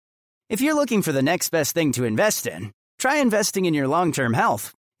If you're looking for the next best thing to invest in, try investing in your long-term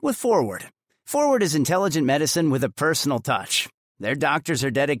health with Forward. Forward is intelligent medicine with a personal touch. Their doctors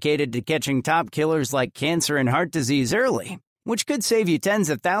are dedicated to catching top killers like cancer and heart disease early, which could save you tens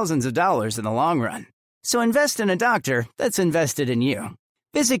of thousands of dollars in the long run. So invest in a doctor that's invested in you.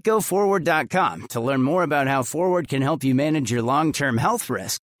 Visit GoForward.com to learn more about how Forward can help you manage your long-term health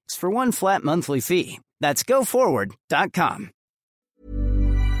risks for one flat monthly fee. That's GoForward.com.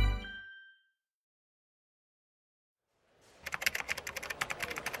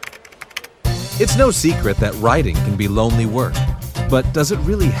 It's no secret that writing can be lonely work, but does it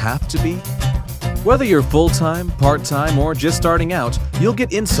really have to be? Whether you're full-time, part-time, or just starting out, you'll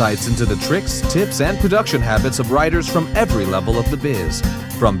get insights into the tricks, tips, and production habits of writers from every level of the biz.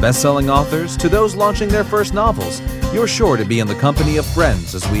 From best-selling authors to those launching their first novels, you're sure to be in the company of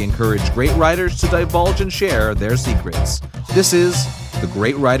friends as we encourage great writers to divulge and share their secrets. This is the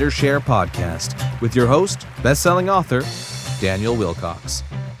Great Writers Share podcast with your host, best-selling author, Daniel Wilcox.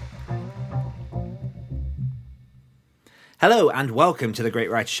 Hello and welcome to the Great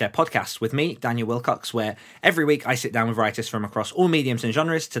Writers Share podcast with me, Daniel Wilcox, where every week I sit down with writers from across all mediums and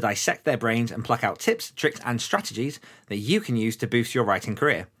genres to dissect their brains and pluck out tips, tricks and strategies that you can use to boost your writing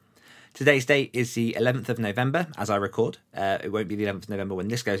career. Today's date is the 11th of November as I record. It won't be the 11th of November when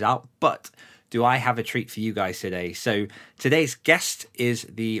this goes out, but do I have a treat for you guys today. So today's guest is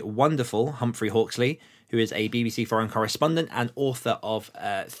the wonderful Humphrey Hawksley, who is a BBC foreign correspondent and author of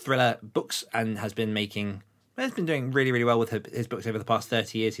thriller books and has been doing really, really well with his books over the past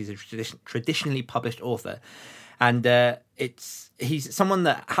 30 years. He's a traditionally published author. And he's someone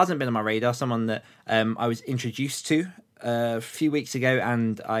that hasn't been on my radar, someone that I was introduced to a few weeks ago,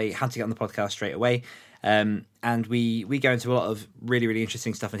 and I had to get on the podcast straight away. And we go into a lot of really, really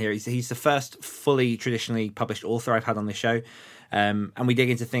interesting stuff in here. He's the first fully traditionally published author I've had on the show. And we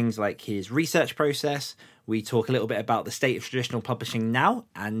dig into things like his research process. We talk a little bit about the state of traditional publishing now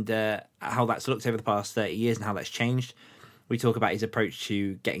and how that's looked over the past 30 years and how that's changed. We talk about his approach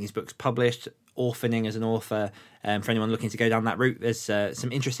to getting his books published, orphaning as an author. For anyone looking to go down that route, there's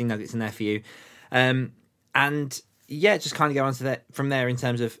some interesting nuggets in there for you. And yeah, just kind of go on to that from there in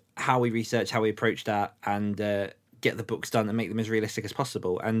terms of how we research, how we approach that, and get the books done and make them as realistic as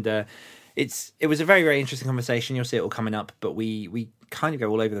possible. And it was a very, very interesting conversation. You'll see it all coming up, but we kind of go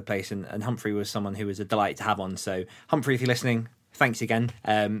all over the place, and Humphrey was someone who was a delight to have on. So Humphrey, if you're listening, thanks again.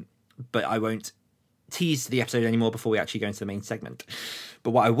 But I won't tease the episode anymore before we actually go into the main segment.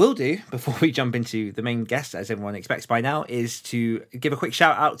 But what I will do before we jump into the main guest, as everyone expects by now, is to give a quick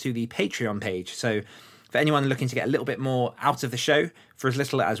shout out to the Patreon page. So for anyone looking to get a little bit more out of the show, for as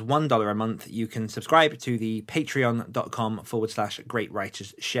little as $1 a month, you can subscribe to the patreon.com/Great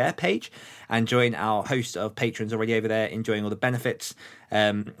Writers Share page and join our host of patrons already over there, enjoying all the benefits.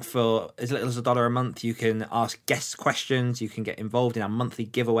 For as little as $1 a month, you can ask guests questions, you can get involved in our monthly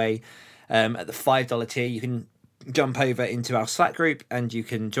giveaway. At the $5 tier, you can jump over into our Slack group and you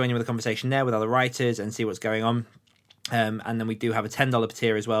can join in with a conversation there with other writers and see what's going on. And then we do have a $10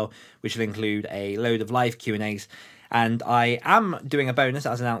 tier as well, which will include a load of live Q&As. And I am doing a bonus,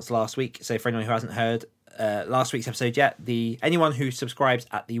 as announced last week. So for anyone who hasn't heard last week's episode yet, anyone who subscribes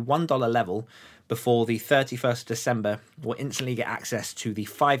at the $1 level before the 31st of December will instantly get access to the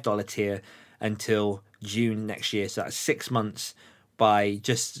 $5 tier until June next year. So that's 6 months by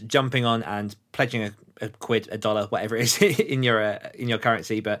just jumping on and pledging a quid, $1, whatever it is in your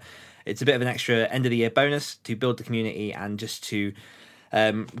currency. But it's a bit of an extra end of the year bonus to build the community and just to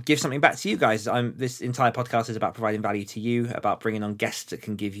give something back to you guys. This entire podcast is about providing value to you, about bringing on guests that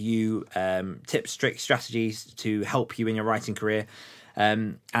can give you tips, tricks, strategies to help you in your writing career.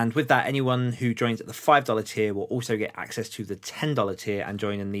 And with that, anyone who joins at the $5 tier will also get access to the $10 tier and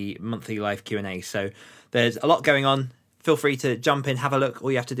join in the monthly live Q&A. So there's a lot going on. Feel free to jump in, have a look.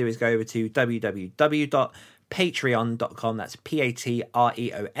 All you have to do is go over to www.patreon.com. That's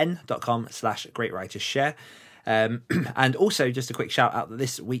patreon.com/Great Writers Share. And also just a quick shout out that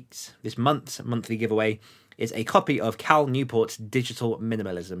this month's monthly giveaway is a copy of Cal Newport's Digital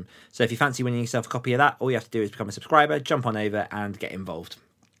Minimalism. So if you fancy winning yourself a copy of that, all you have to do is become a subscriber, jump on over and get involved.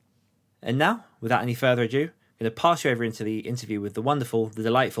 And now, without any further ado, I'm going to pass you over into the interview with the wonderful, the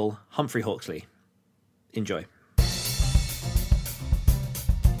delightful Humphrey Hawksley. Enjoy.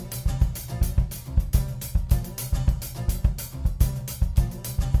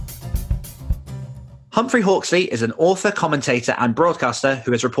 Humphrey Hawksley is an author, commentator, and broadcaster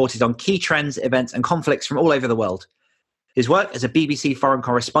who has reported on key trends, events, and conflicts from all over the world. His work as a BBC foreign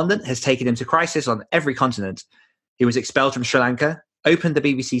correspondent has taken him to crisis on every continent. He was expelled from Sri Lanka, opened the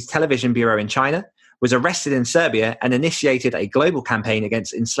BBC's television bureau in China, was arrested in Serbia and initiated a global campaign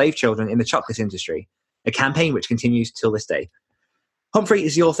against enslaved children in the chocolate industry, a campaign which continues till this day. Humphrey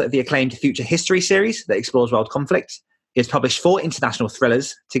is the author of the acclaimed Future History series that explores world conflict. He has published 4 international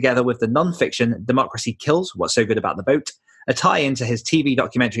thrillers, together with the non-fiction Democracy Kills, What's So Good About the Vote, a tie-in to his TV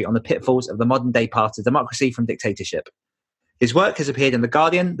documentary on the pitfalls of the modern-day path to democracy from dictatorship. His work has appeared in The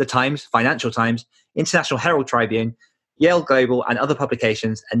Guardian, The Times, Financial Times, International Herald Tribune, Yale Global, and other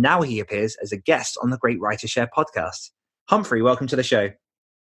publications, and now he appears as a guest on the Great Writers Share podcast. Humphrey, welcome to the show.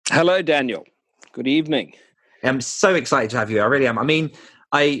 Hello, Daniel. Good evening. I'm so excited to have you. I really am. I mean,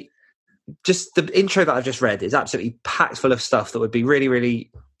 the intro that I've just read is absolutely packed full of stuff that would be really,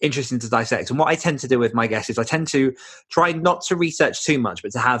 really interesting to dissect. And what I tend to do with my guests is I tend to try not to research too much,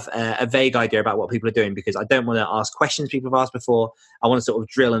 but to have a vague idea about what people are doing, because I don't want to ask questions people have asked before. I want to sort of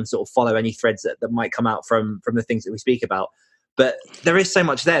drill and sort of follow any threads that might come out from the things that we speak about. But there is so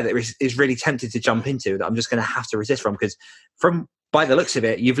much there that is really tempted to jump into that I'm just going to have to resist from, because by the looks of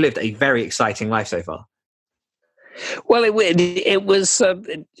it, you've lived a very exciting life so far. Well, it was.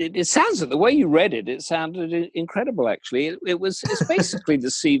 It sounds like the way you read it, it sounded incredible. Actually, it's basically the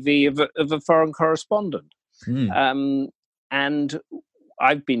CV of a foreign correspondent, and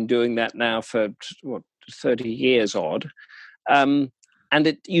I've been doing that now for 30 years odd, and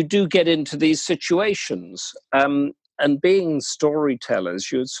you do get into these situations, and being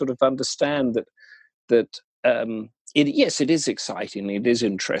storytellers, you sort of understand that. Yes, it is exciting, it is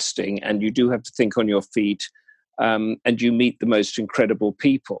interesting, and you do have to think on your feet. And you meet the most incredible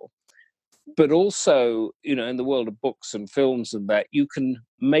people. But also, in the world of books and films and that, you can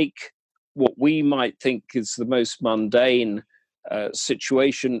make what we might think is the most mundane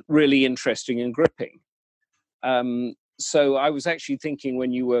situation really interesting and gripping. So I was actually thinking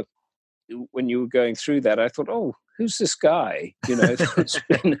when you were going through that, I thought, oh, who's this guy, that's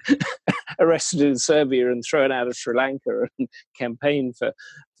been arrested in Serbia and thrown out of Sri Lanka and campaigned for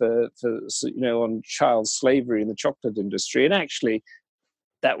on child slavery in the chocolate industry. And actually,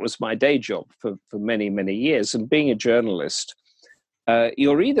 that was my day job for many, many years. And being a journalist,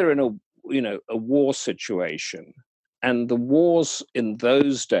 you're either in a war situation, and the wars in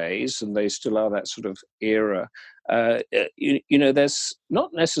those days, and they still are that sort of era, there's not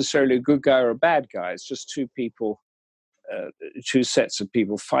necessarily a good guy or a bad guy. It's just two sets of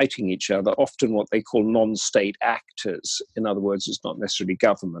people fighting each other, often what they call non-state actors. In other words, it's not necessarily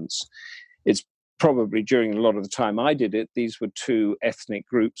governments. It's probably during a lot of the time I did it, these were two ethnic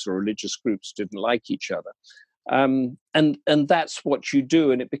groups or religious groups didn't like each other. And that's what you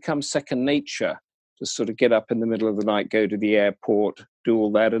do, and it becomes second nature to sort of get up in the middle of the night, go to the airport, do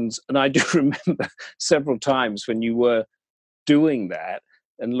all that. And I do remember several times when you were doing that,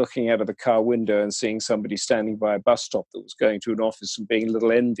 and looking out of the car window and seeing somebody standing by a bus stop that was going to an office and being a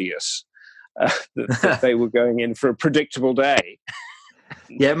little envious that they were going in for a predictable day.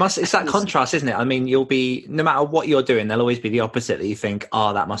 Yeah, it's that contrast, isn't it? I mean, you'll be, no matter what you're doing, there'll always be the opposite that you think,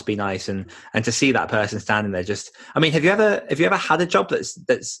 oh, that must be nice. And to see that person standing there I mean, have you ever had a job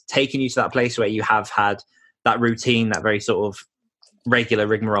that's taken you to that place where you have had that routine, that very sort of regular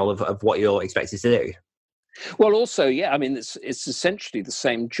rigmarole of what you're expected to do? Well, also, yeah, I mean, it's essentially the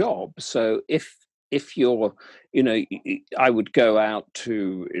same job. So if you're, I would go out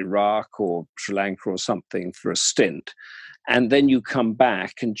to Iraq or Sri Lanka or something for a stint, and then you come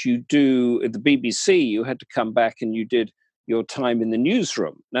back and you do, at the BBC, you had to come back and you did your time in the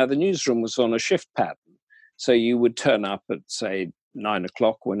newsroom. Now, the newsroom was on a shift pattern. So you would turn up at, say, 9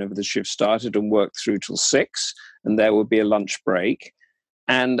 o'clock, whenever the shift started, and work through till 6, and there would be a lunch break.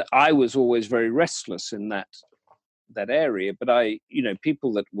 And I was always very restless in that area. But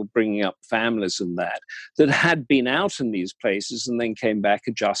people that were bringing up families and that had been out in these places and then came back,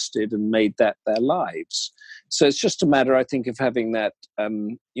 adjusted, and made that their lives. So it's just a matter, I think, of having that,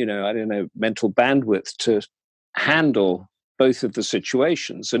 mental bandwidth to handle both of the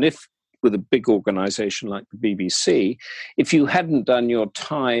situations. And if with a big organization like the BBC, if you hadn't done your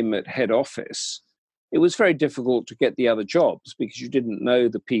time at head office, it was very difficult to get the other jobs because you didn't know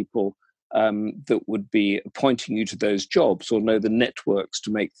the people that would be appointing you to those jobs, or know the networks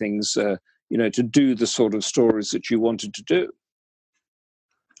to make things, to do the sort of stories that you wanted to do.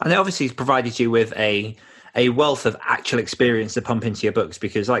 And it obviously has provided you with a wealth of actual experience to pump into your books,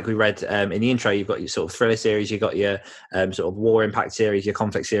 because like we read in the intro, you've got your sort of thriller series, you've got your sort of war impact series, your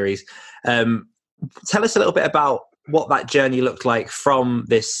conflict series. Tell us a little bit about what that journey looked like from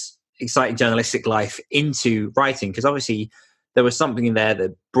this exciting journalistic life into writing, because obviously there was something in there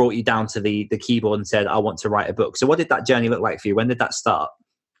that brought you down to the keyboard and said, I want to write a book. So what did that journey look like for you? When did that start?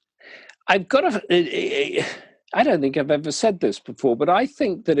 I've got I don't think I've ever said this before, but I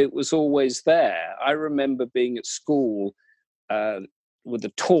think that it was always there. I remember being at school with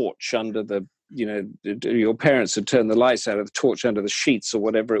a torch under the, your parents had turned the lights out of the torch under the sheets or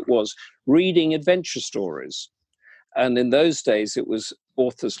whatever it was, reading adventure stories. And in those days, it was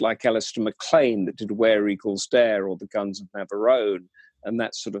authors like Alistair MacLean that did Where Eagles Dare or The Guns of Navarone and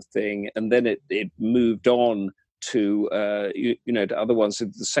that sort of thing. And then it moved on to, to other ones,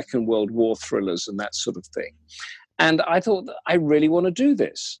 the Second World War thrillers and that sort of thing. And I thought, I really want to do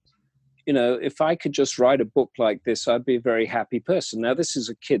this. If I could just write a book like this, I'd be a very happy person. Now, this is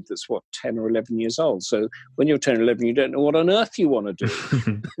a kid that's, 10 or 11 years old. So when you're 10 or 11, you don't know what on earth you want to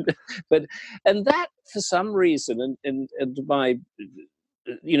do. And that, for some reason, and my,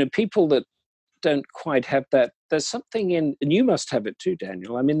 people that don't quite have that, there's something in, and you must have it too,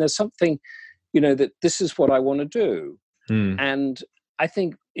 Daniel. I mean, there's something, that this is what I want to do. And I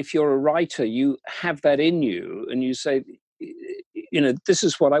think if you're a writer, you have that in you and you say, this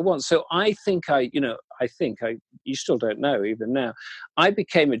is what I want. So I think you still don't know even now. I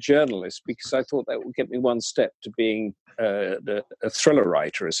became a journalist because I thought that would get me one step to being a thriller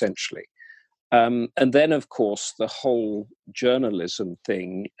writer, essentially. And then, of course, the whole journalism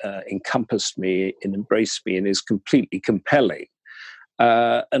thing encompassed me and embraced me and is completely compelling.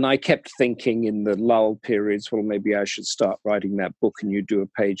 And I kept thinking in the lull periods, well, maybe I should start writing that book, and you'd do a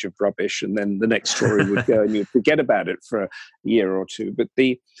page of rubbish and then the next story would go and you'd forget about it for a year or two. But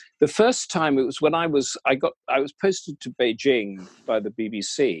the first time, it was when I was posted to Beijing by the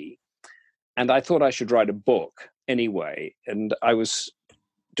BBC, and I thought I should write a book anyway. And I was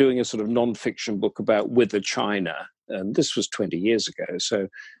doing a sort of non-fiction book about Whither China. And this was 20 years ago. So,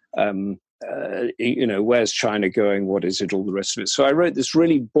 where's China going? What is it? All the rest of it. So I wrote this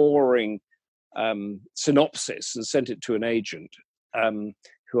really boring synopsis and sent it to an agent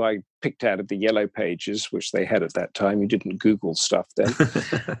who I picked out of the yellow pages, which they had at that time. You didn't Google stuff then.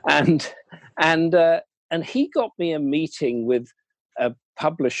 and he got me a meeting with a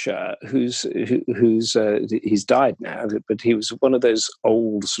publisher who's he's died now, but he was one of those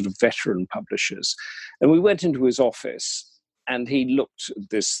old sort of veteran publishers. And we went into his office. And he looked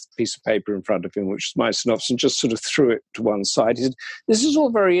at this piece of paper in front of him, which was my synopsis, and just sort of threw it to one side. He said, "This is all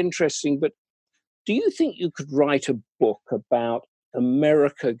very interesting, but do you think you could write a book about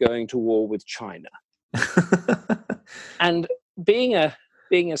America going to war with China?" And being a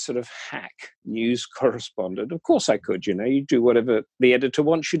sort of hack news correspondent, of course I could. You do whatever the editor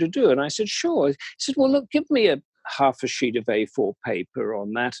wants you to do. And I said, "Sure." He said, "Well, look, give me half a sheet of A4 paper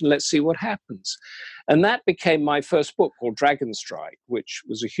on that, and let's see what happens." And that became my first book, called Dragon Strike, which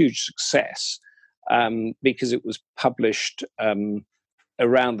was a huge success because it was published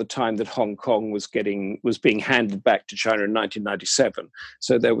around the time that Hong Kong was being handed back to China in 1997.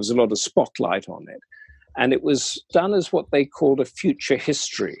 So there was a lot of spotlight on it. And it was done as what they called a future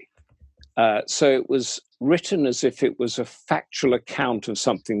history. So it was written as if it was a factual account of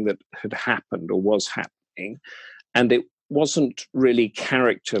something that had happened or was happening. And it wasn't really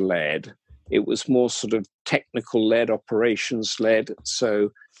character-led. It was more sort of technical-led, operations-led.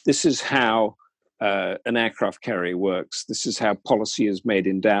 So this is how an aircraft carrier works. This is how policy is made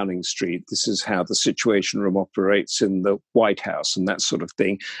in Downing Street. This is how the Situation Room operates in the White House and that sort of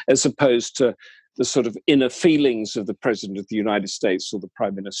thing, as opposed to the sort of inner feelings of the President of the United States or the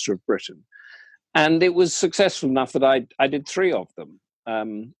Prime Minister of Britain. And it was successful enough that I did 3 of them.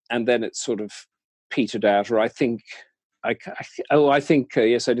 And then it sort of petered out, or I think,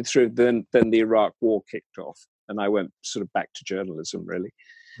 yes, I did 3. Then the Iraq War kicked off, and I went sort of back to journalism, really.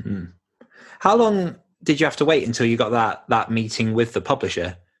 Mm. How long did you have to wait until you got that meeting with the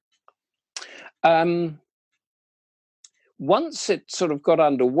publisher? Once it sort of got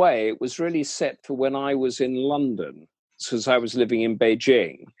underway, it was really set for when I was in London, because I was living in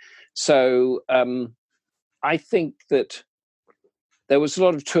Beijing. So I think that there was a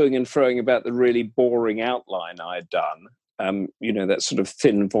lot of toing and froing about the really boring outline I had done. That sort of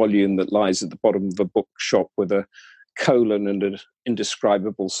thin volume that lies at the bottom of a bookshop with a colon and an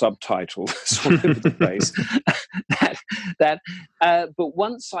indescribable subtitle all over the place. But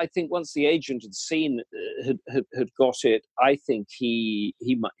once the agent had seen had got it, I think he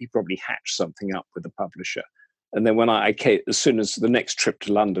probably hatched something up with the publisher. And then when I came, as soon as the next trip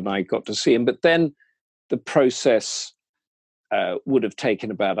to London, I got to see him. But then the process would have taken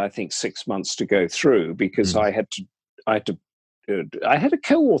about, I think, 6 months to go through, because I had a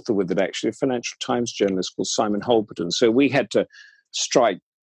co-author with it, actually, a Financial Times journalist called Simon Holberton. So we had to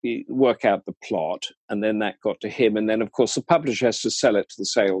work out the plot, and then that got to him. And then, of course, the publisher has to sell it to the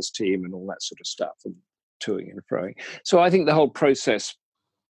sales team and all that sort of stuff, and toing and froing. So I think the whole process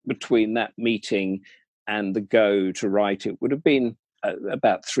between that meeting and the go to write it would have been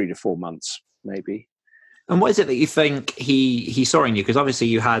about 3 to 4 months, maybe. And what is it that you think he saw in you? Because obviously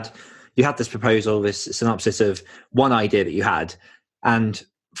you had this proposal, this synopsis of one idea that you had, and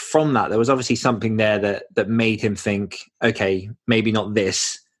from that there was obviously something there that made him think, okay, maybe not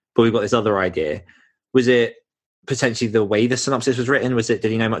this, but we've got this other idea. Was it potentially the way the synopsis was written? Did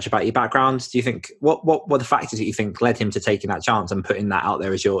he know much about your background? Do you think what were the factors that you think led him to taking that chance and putting that out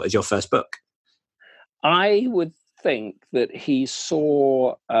there as your first book? I would think that he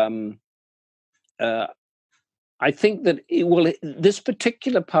saw. I think that this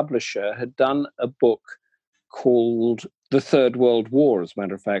particular publisher had done a book called The Third World War, as a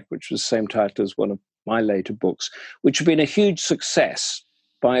matter of fact, which was the same title as one of my later books, which had been a huge success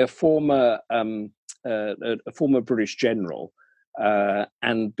by a former British general,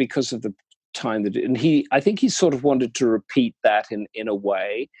 and because of the time I think he sort of wanted to repeat that in a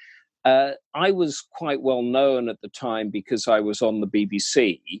way. I was quite well known at the time because I was on the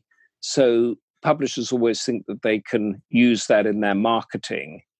BBC, so publishers always think that they can use that in their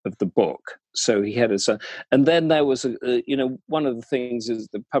marketing of the book. So he had and then there was one of the things is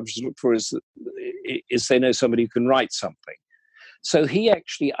the publishers look for is they know somebody who can write something. So he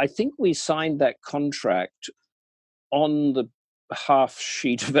actually, I think we signed that contract on the half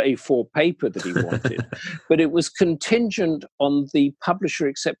sheet of A4 paper that he wanted, but it was contingent on the publisher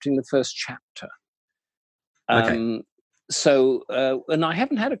accepting the first chapter. Okay. And I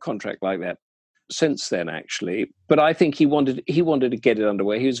haven't had a contract like that since then, actually. But I think he wanted to get it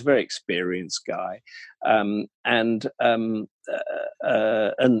underway. He was a very experienced guy, and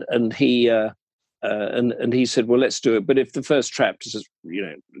he said, "Well, let's do it. But if the first chapter is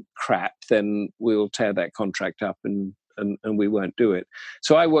crap, then we'll tear that contract up and we won't do it."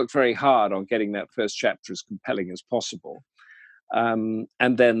 So I worked very hard on getting that first chapter as compelling as possible, and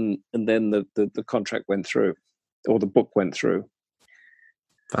then the contract went through, or the book went through.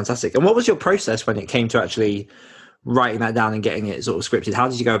 Fantastic. And what was your process when it came to actually writing that down and getting it sort of scripted? How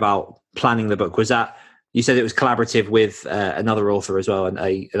did you go about planning the book? Was that, you said it was collaborative with another author as well and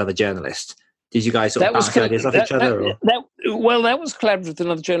another journalist? Did you guys sort of bounce ideas off each other? That was collaborative with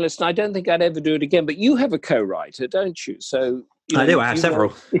another journalist, and I don't think I'd ever do it again. But you have a co-writer, don't you? So I do. I have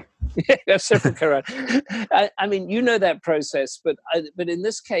several. I have several co-writers. I mean, you know that process, but in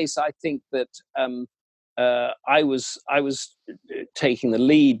this case, I think that I was taking the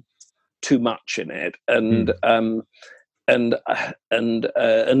lead too much in it, and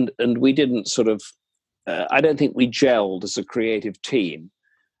we didn't sort of. I don't think we gelled as a creative team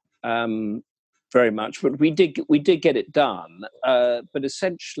very much, but we did get it done. But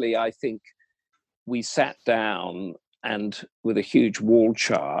essentially, I think we sat down and with a huge wall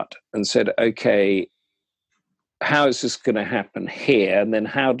chart and said, "Okay, how is this going to happen here? And then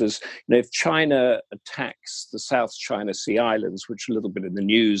how does, if China attacks the South China Sea Islands, which are a little bit in the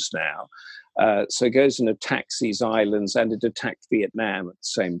news now, so it goes and attacks these islands and it attacked Vietnam at the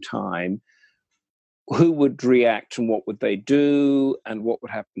same time, who would react and what would they do and what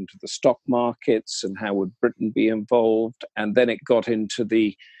would happen to the stock markets and how would Britain be involved?" And then it got into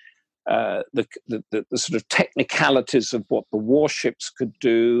the sort of technicalities of what the warships could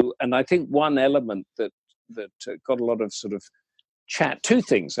do. And I think one element that got a lot of sort of chat, two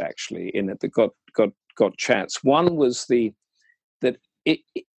things actually in it that got chats. One was that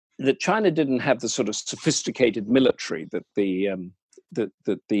China didn't have the sort of sophisticated military that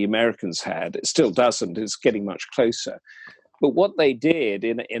the Americans had. It still doesn't. It's getting much closer. But what they did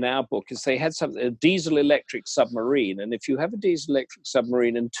in our book is they had a diesel-electric submarine. And if you have a diesel-electric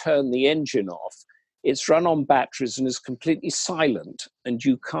submarine and turn the engine off, it's run on batteries and is completely silent, and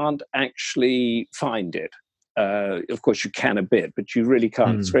you can't actually find it. Of course, you can a bit, but you really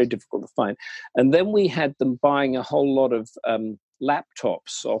can't. It's very difficult to find. And then we had them buying a whole lot of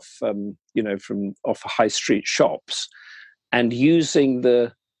laptops off high street shops, and using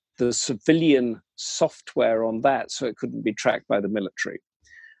the civilian software on that so it couldn't be tracked by the military.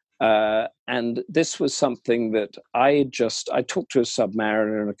 And this was something that I talked to a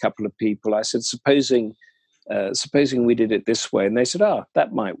submariner and a couple of people. I said, supposing we did it this way. And they said,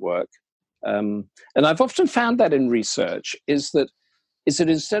 that might work. And I've often found that in research is that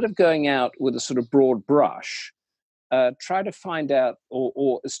instead of going out with a sort of broad brush, try to find out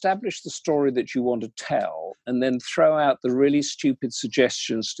or establish the story that you want to tell, and then throw out the really stupid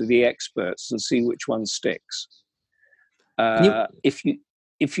suggestions to the experts and see which one sticks.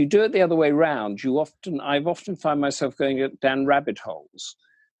 If you do it the other way around, I've often found myself going down rabbit holes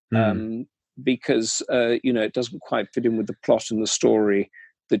because it doesn't quite fit in with the plot and the story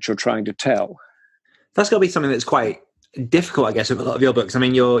that you're trying to tell. That's got to be something that's quite difficult, I guess, with a lot of your books. I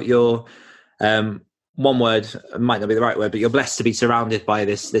mean, you're one word might not be the right word, but you're blessed to be surrounded by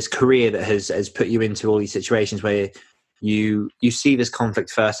this career that has put you into all these situations where you see this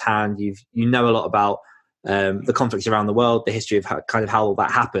conflict firsthand. You know a lot about the conflicts around the world, the history of how all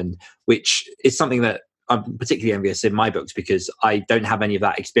that happened, which is something that I'm particularly envious in my books, because I don't have any of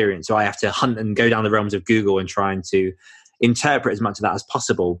that experience. So I have to hunt and go down the realms of Google and trying to interpret as much of that as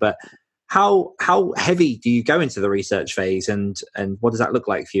possible. But how heavy do you go into the research phase, and what does that look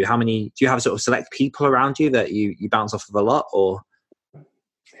like for you? How many do you have sort of select people around you that you bounce off of a lot, or?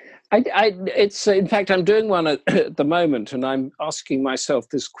 It's in fact, I'm doing one at the moment, and I'm asking myself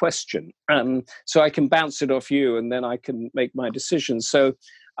this question, so I can bounce it off you, and then I can make my decisions. So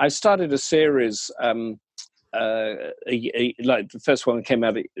I started a series, like the first one came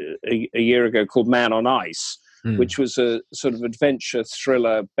out a year ago, called Man on Ice, which was a sort of adventure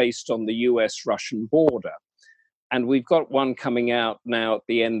thriller based on the US-Russian border. And we've got one coming out now at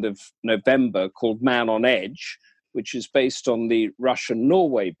the end of November called Man on Edge, which is based on the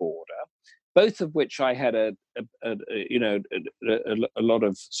Russian-Norway border, both of which I had a lot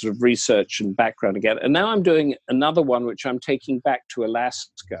of sort of research and background again. And now I'm doing another one, which I'm taking back to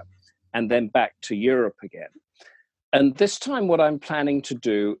Alaska and then back to Europe again. And this time what I'm planning to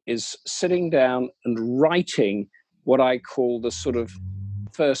do is sitting down and writing what I call the sort of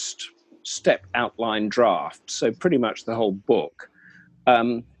first step outline draft, so pretty much the whole book,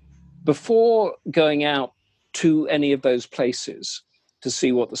 before going out to any of those places to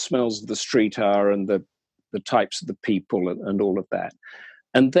see what the smells of the street are and the types of the people and all of that.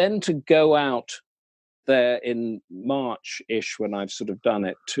 And then to go out there in March-ish, when I've sort of done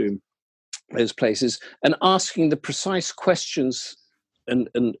it, to those places and asking the precise questions and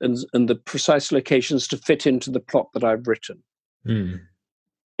the precise locations to fit into the plot that I've written.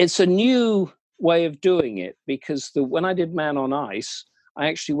 It's a new way of doing it, because when I did Man on Ice, I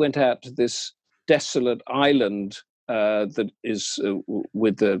actually went out to this desolate island that is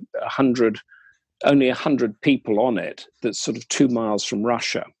with only 100 people on it, that's sort of 2 miles from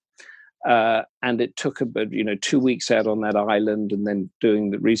Russia. And it took about 2 weeks out on that island, and then doing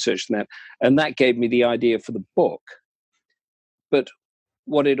the research and that gave me the idea for the book. But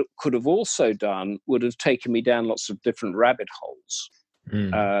what it could have also done would have taken me down lots of different rabbit holes,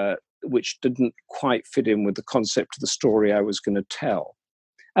 which didn't quite fit in with the concept of the story I was going to tell.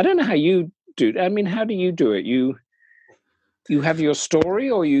 I don't know how you do. I mean, how do you do it? You have your story,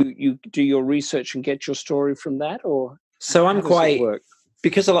 or you do your research and get your story from that, or so I'm quite.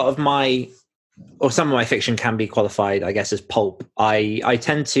 Because a lot of some of my fiction can be qualified, I guess, as pulp, I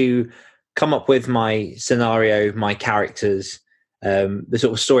tend to come up with my scenario, my characters, the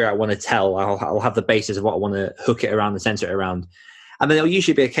sort of story I want to tell. I'll have the basis of what I want to hook it around and center it around. And then it'll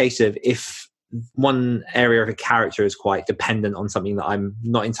usually be a case of, if one area of a character is quite dependent on something that I'm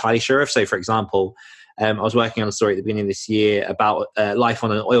not entirely sure of. So, for example, I was working on a story at the beginning of this year about life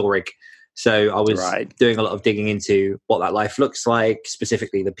on an oil rig. So I was doing a lot of digging into what that life looks like,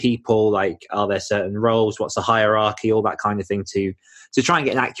 specifically the people, like, are there certain roles, what's the hierarchy, all that kind of thing, to try and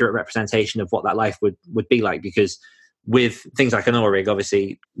get an accurate representation of what that life would be like. Because with things like an oil rig,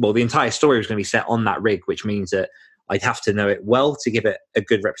 obviously, well, the entire story was going to be set on that rig, which means that I'd have to know it well to give it a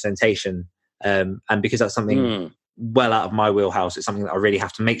good representation. And because that's something well out of my wheelhouse, it's something that I really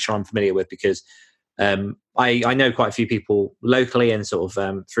have to make sure I'm familiar with, because I know quite a few people locally and sort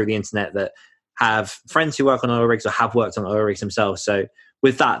of through the internet that have friends who work on oil rigs or have worked on oil rigs themselves. So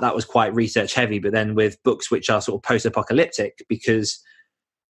with that was quite research heavy. But then with books which are sort of post-apocalyptic, because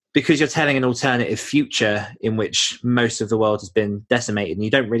you're telling an alternative future in which most of the world has been decimated, and you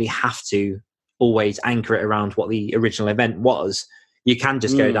don't really have to always anchor it around what the original event was. You can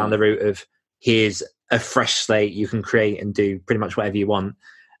just go down the route of, here's a fresh slate, you can create and do pretty much whatever you want.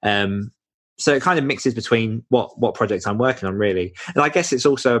 So it kind of mixes between what projects I'm working on, really. And I guess it's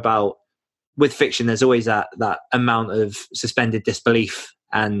also about, with fiction, there's always that amount of suspended disbelief,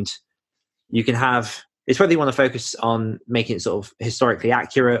 and you can have, it's whether you want to focus on making it sort of historically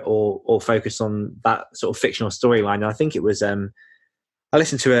accurate or focus on that sort of fictional storyline. And I think it was, I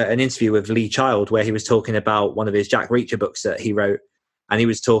listened to an interview with Lee Child where he was talking about one of his Jack Reacher books that he wrote. And he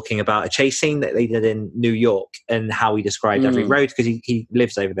was talking about a chase scene that they did in New York and how he described every road, because he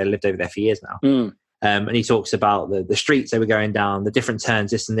lived over there for years now. And he talks about the streets they were going down, the different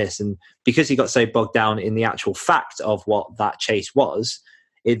turns, this and this. And because he got so bogged down in the actual fact of what that chase was,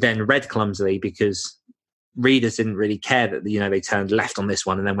 it then read clumsily, because readers didn't really care that, they turned left on this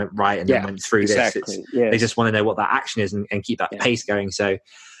one and then went right and then went through this. They just want to know what that action is and keep that pace going. So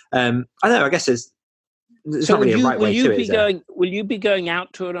I don't know, I guess there's not really a right way to it. Will you be going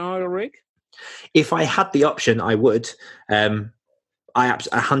out to an oil rig? If I had the option, I would. I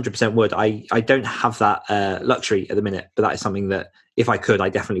 100% would. I don't have that luxury at the minute, but that is something that if I could, I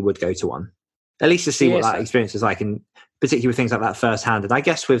definitely would go to one, at least to see what that experience is like, and particularly with things like that firsthand. And I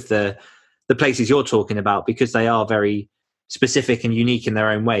guess with the places you're talking about, because they are very specific and unique in their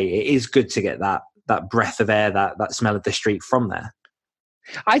own way, it is good to get that breath of air, that smell of the street from there.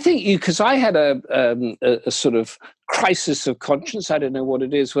 I think because I had a sort of crisis of conscience. I don't know what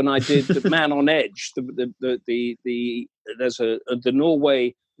it is when I did Man on Edge. There's the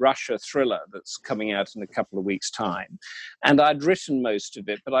Norway-Russia thriller that's coming out in a couple of weeks' time, and I'd written most of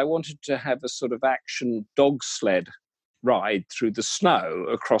it, but I wanted to have a sort of action dog sled ride through the snow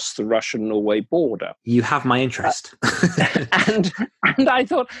across the Russian-Norway border. You have my interest. and I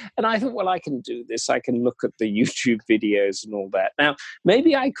thought, well, I can do this. I can look at the YouTube videos and all that. Now,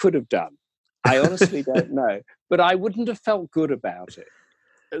 maybe I could have done. I honestly don't know, but I wouldn't have felt good about it.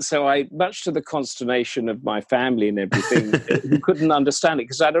 So much to the consternation of my family and everything, who couldn't understand it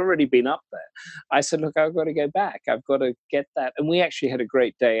because I'd already been up there, I said, look, I've got to go back. I've got to get that. And we actually had a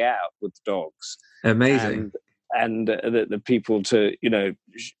great day out with the dogs. Amazing. And the people to,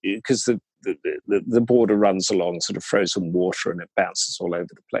 because the border runs along sort of frozen water and it bounces all over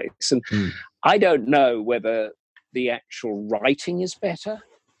the place. And I don't know whether the actual writing is better,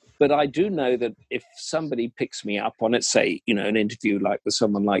 but I do know that if somebody picks me up on it, say, an interview like with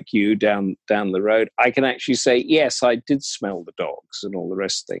someone like you down the road, I can actually say, yes, I did smell the dogs and all the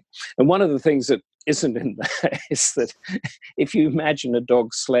rest of the thing. And one of the things that isn't in there is that if you imagine a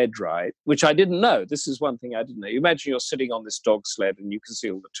dog sled ride, which I didn't know, this is one thing I didn't know. You imagine you're sitting on this dog sled and you can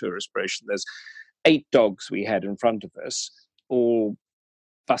see all the tourist brochure. There's 8 dogs we had in front of us, all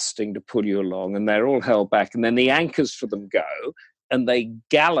busting to pull you along, and they're all held back. And then the anchors for them go, and they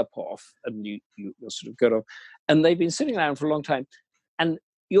gallop off, and you sort of go off. And they've been sitting around for a long time, and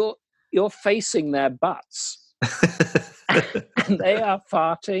you're facing their butts. And they are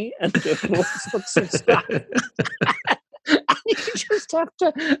farting and doing all sorts of stuff. And you just have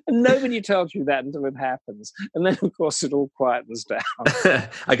to, and nobody tells you that until it happens. And then, of course, it all quietens down.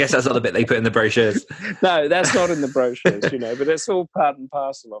 I guess that's not the bit they put in the brochures. No, that's not in the brochures, but it's all part and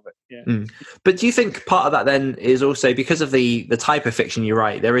parcel of it. Yeah. But do you think part of that then is also because of the type of fiction you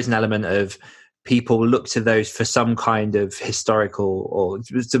write, there is an element of people look to those for some kind of historical or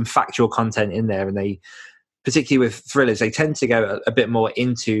some factual content in there, and they, particularly with thrillers, they tend to go a bit more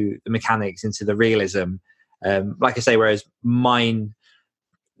into the mechanics, into the realism. Like I say, whereas mine,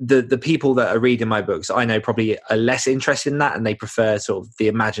 the people that are reading my books, I know probably are less interested in that, and they prefer sort of the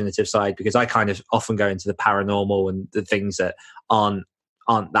imaginative side, because I kind of often go into the paranormal and the things that aren't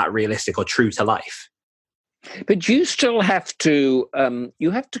that realistic or true to life. But you still have to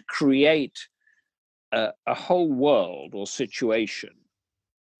create a whole world or situation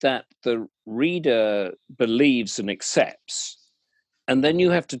that the reader believes and accepts, and then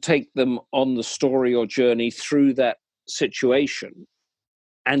you have to take them on the story or journey through that situation.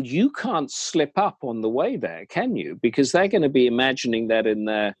 And you can't slip up on the way there, can you? Because they're going to be imagining that in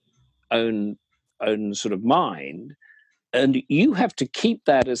their own sort of mind, and you have to keep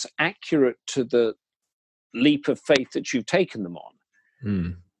that as accurate to the leap of faith that you've taken them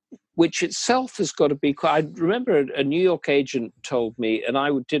on. Which itself has got to be quite... I remember a New York agent told me, and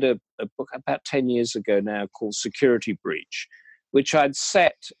I did a book about 10 years ago now called Security Breach, which I'd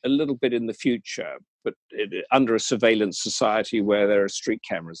set a little bit in the future, but under a surveillance society where there are street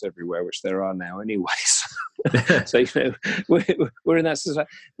cameras everywhere, which there are now anyway. So we're in that society.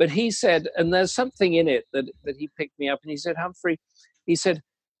 But he said, and there's something in it that he picked me up, and he said, Humphrey, he said,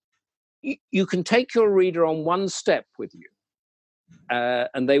 you can take your reader on one step with you,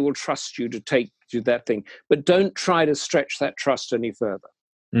 and they will trust you to do that thing. But don't try to stretch that trust any further.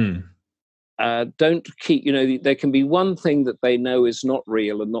 Don't keep, there can be one thing that they know is not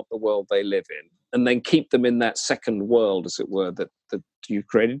real and not the world they live in, and then keep them in that second world, as it were, that you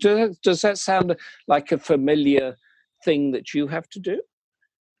created. Does that sound like a familiar thing that you have to do?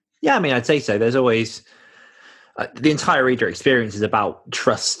 Yeah, I mean, I'd say so. There's always... the entire reader experience is about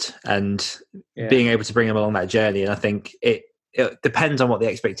trust and being able to bring them along that journey. And I think it depends on what the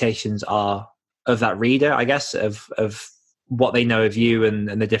expectations are of that reader, I guess, of what they know of you and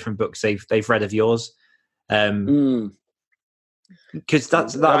the different books they've read of yours. Because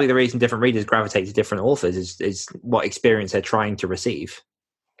that'll be the reason different readers gravitate to different authors is what experience they're trying to receive.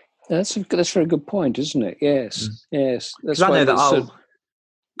 That's a very good point, isn't it? Yes, yes. That's why I know that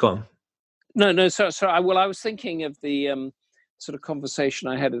go on. No. Sorry. Well, I was thinking of the sort of conversation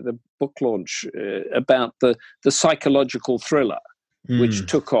I had at the book launch about the psychological thriller, which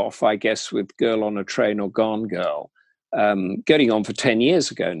took off, I guess, with Girl on a Train or Gone Girl, going on for 10 years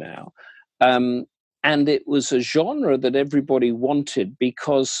ago now. And it was a genre that everybody wanted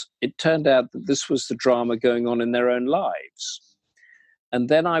because it turned out that this was the drama going on in their own lives. And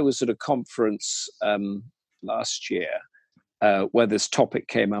then I was at a conference last year where this topic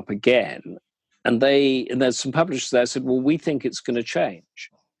came up again. And there's some publishers there said, well, we think it's going to change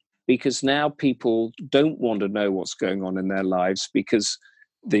because now people don't want to know what's going on in their lives because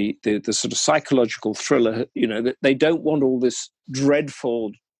the sort of psychological thriller, they don't want all this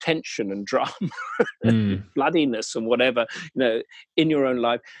dreadful tension and drama, bloodiness and whatever, in your own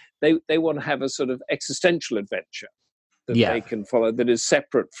life. They want to have a sort of existential adventure that they can follow that is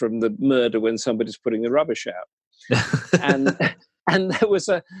separate from the murder when somebody's putting the rubbish out. And there was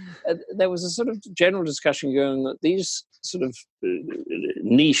a sort of general discussion going that these sort of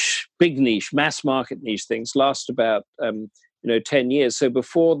big niche, mass market niche things last about 10 years. So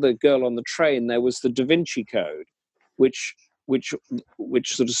before The Girl on the Train, there was the Da Vinci Code, which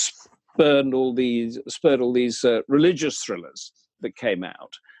sort of spurred all these religious thrillers that came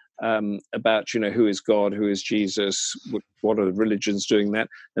out about who is God, who is Jesus, what are the religions doing that,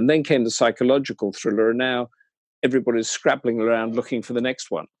 and then came the psychological thriller, and now everybody's scrabbling around looking for the next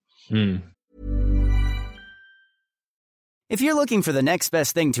one. If you're looking for the next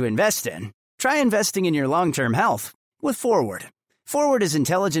best thing to invest in, try investing in your long-term health with Forward. Forward is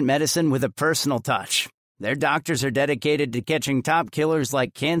intelligent medicine with a personal touch. Their doctors are dedicated to catching top killers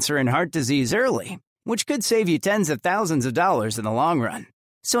like cancer and heart disease early, which could save you tens of thousands of dollars in the long run.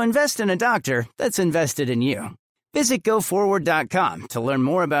 So invest in a doctor that's invested in you. Visit GoForward.com to learn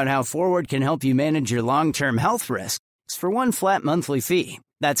more about how Forward can help you manage your long-term health risks for one flat monthly fee.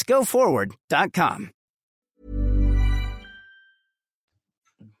 That's GoForward.com.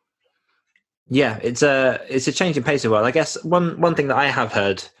 Yeah, it's a change in pace of the world. I guess one thing that I have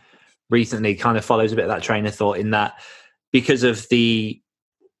heard recently kind of follows a bit of that train of thought in that because of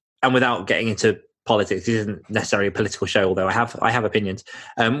and without getting into politics, this isn't necessarily a political show, although I have opinions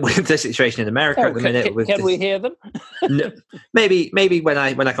with the situation in America at the minute. Can we hear them? No, maybe when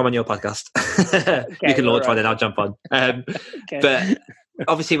I come on your podcast, you can launch one and I'll jump on. But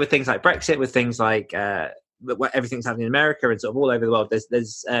obviously, with things like Brexit, with things like everything's happening in America and sort of all over the world,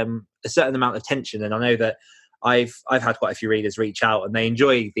 there's a certain amount of tension, and I know that I've had quite a few readers reach out and they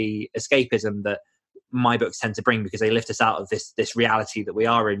enjoy the escapism that my books tend to bring because they lift us out of this reality that we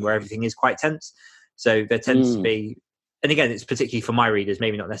are in where everything is quite tense. So there tends to be, and again, it's particularly for my readers,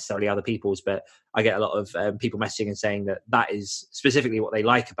 maybe not necessarily other people's, but I get a lot of people messaging and saying that is specifically what they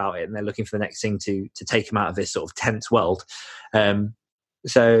like about it and they're looking for the next thing to take them out of this sort of tense world. It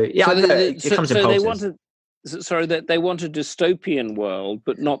comes in pulses. They want a dystopian world,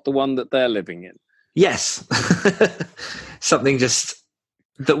 but not the one that they're living in. Yes. Something just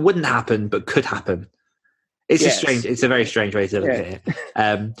that wouldn't happen, but could happen. It's a very strange way to look at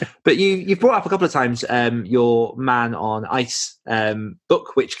it. But you've brought up a couple of times your Man on Ice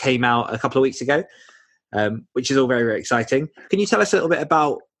book, which came out a couple of weeks ago, which is all very, very exciting. Can you tell us a little bit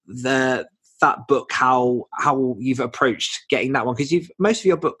about that book, how you've approached getting that one? Because most of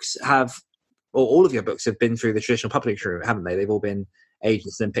your books or all of your books have been through the traditional publishing route, haven't they? They've all been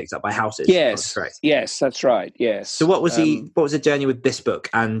agents and picked up by houses. Yes, correct. Yes, that's right. Yes. So what was the journey with this book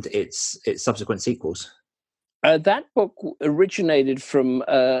and its subsequent sequels? That book originated from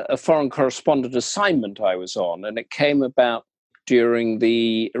a foreign correspondent assignment I was on, and it came about around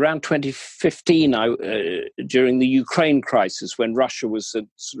 2015, during the Ukraine crisis, when Russia was sort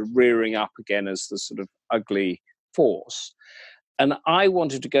of rearing up again as the sort of ugly force. And I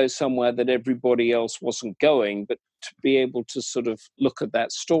wanted to go somewhere that everybody else wasn't going, but to be able to sort of look at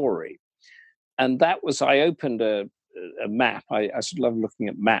that story. And that was, I opened a map. I sort of love looking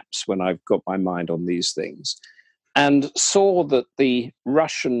at maps when I've got my mind on these things, and saw that the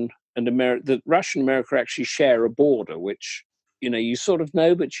Russian and America actually share a border, which, you sort of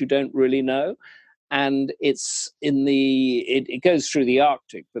know, but you don't really know. And it's it goes through the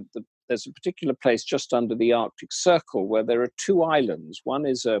Arctic, but there's a particular place just under the Arctic Circle where there are two islands. One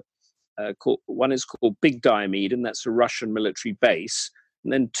is called Big Diomede, and that's a Russian military base.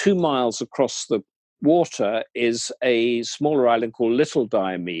 And then 2 miles across the water is a smaller island called Little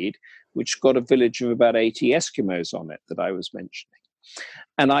Diomede, which got a village of about 80 Eskimos on it that I was mentioning.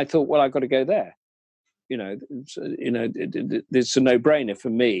 And I thought, well, I've got to go there. It's a no-brainer for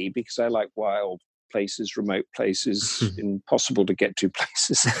me because I like wild places, remote places, impossible to get to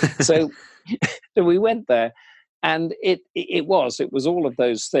places. So we went there, and it was all of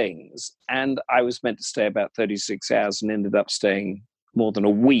those things. And I was meant to stay about 36 hours and ended up staying more than a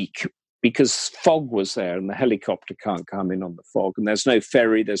week because fog was there and the helicopter can't come in on the fog. And there's no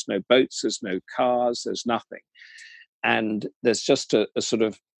ferry, there's no boats, there's no cars, there's nothing. And there's just a sort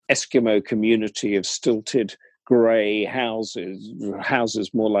of Eskimo community of stilted grey houses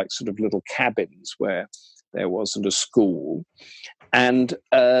more like sort of little cabins where there wasn't a school. And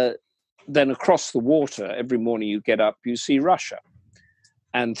then across the water, every morning you get up, you see Russia.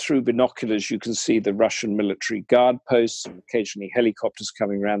 And through binoculars, you can see the Russian military guard posts and occasionally helicopters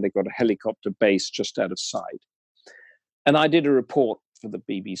coming around. They've got a helicopter base just out of sight. And I did a report for the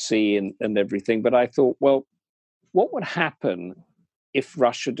BBC and everything, but I thought, well, what would happen if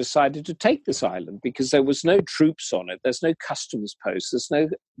Russia decided to take this island? Because there was no troops on it. There's no customs posts. There's no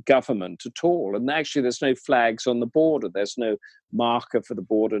government at all. And actually, there's no flags on the border. There's no marker for the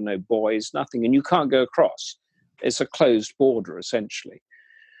border, no buoys, nothing. And you can't go across. It's a closed border, essentially.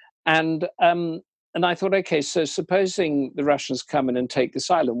 And I thought, okay, so supposing the Russians come in and take this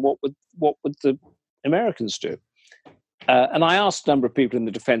island, what would the Americans do? And I asked a number of people in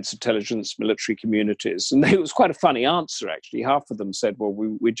the defense, intelligence, military communities, and it was quite a funny answer, actually. Half of them said, well,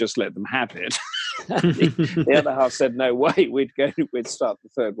 we'd just let them have it. the other half said, no way, we'd start the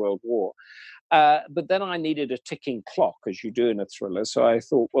Third World War. But then I needed a ticking clock, as you do in a thriller. So I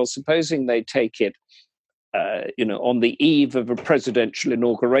thought, well, supposing they take it, on the eve of a presidential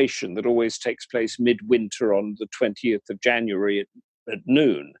inauguration that always takes place midwinter on the 20th of January at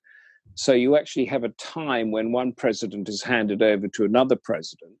noon. So you actually have a time when one president is handed over to another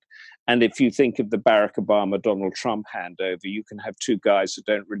president. And if you think of the Barack Obama, Donald Trump handover, you can have two guys that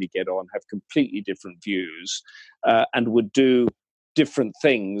don't really get on, have completely different views, and would do different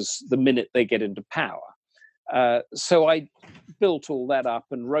things the minute they get into power. So I built all that up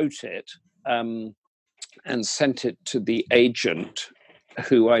and wrote it and sent it to the agent,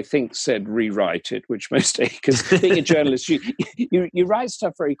 who I think said rewrite it, which most, because being a journalist, you write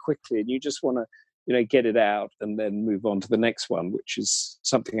stuff very quickly and you just want to get it out and then move on to the next one, which is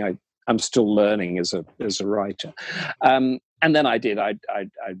something I'm still learning as a writer. And then I did. I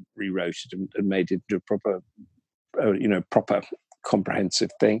rewrote it and made it into a proper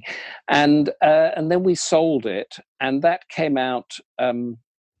comprehensive thing, and then we sold it, and that came out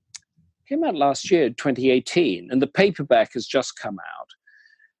last year, 2018, and the paperback has just come out.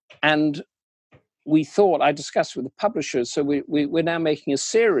 And I discussed with the publishers, so we're now making a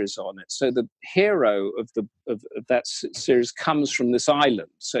series on it. So the hero of that series comes from this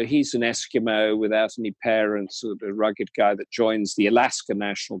island. So he's an Eskimo without any parents, sort of a rugged guy that joins the Alaska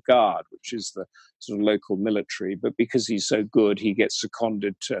National Guard, which is the sort of local military. But because he's so good, he gets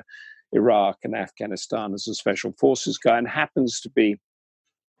seconded to Iraq and Afghanistan as a special forces guy, and happens to be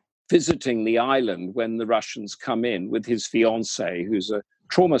visiting the island when the Russians come in with his fiancée, who's a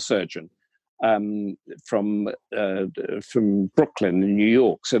trauma surgeon from Brooklyn in New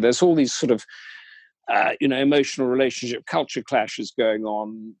York. So there's all these sort of emotional relationship, culture clashes going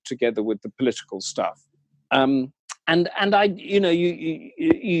on together with the political stuff. And I,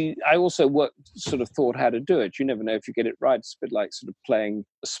 I also thought how to do it. You never know if you get it right. It's a bit like sort of playing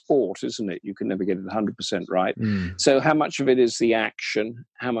a sport, isn't it? You can never get it 100% right. So how much of it is the action?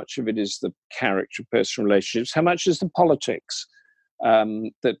 How much of it is the character, personal relationships? How much is the politics? How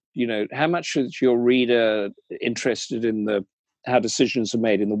much is your reader interested in how decisions are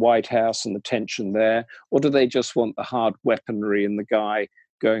made in the White House and the tension there? Or do they just want the hard weaponry and the guy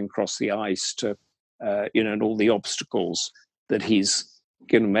going across the ice to and all the obstacles that he's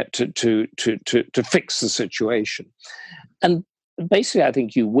going to fix the situation? And basically, I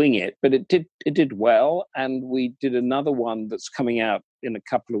think you wing it, but it did well. And we did another one that's coming out in a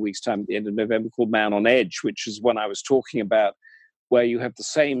couple of weeks' time at the end of November called Man on Edge, which is one I was talking about, where you have the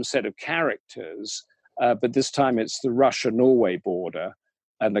same set of characters, but this time it's the Russia-Norway border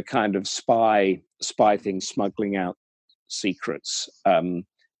and the kind of spy thing, smuggling out secrets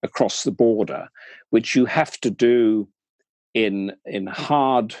across the border, which you have to do in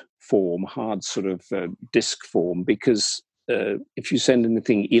hard form, hard sort of disk form, because if you send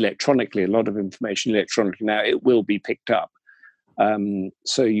anything electronically, a lot of information electronically now, it will be picked up.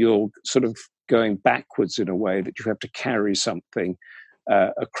 So you're sort of going backwards in a way that you have to carry something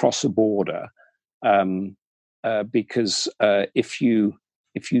across a border, because if you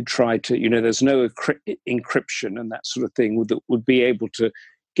try to, there's no encryption and that sort of thing that would be able to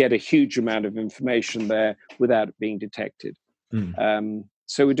get a huge amount of information there without it being detected.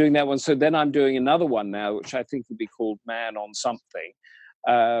 So we're doing that one. So then I'm doing another one now, which I think would be called Man on Something,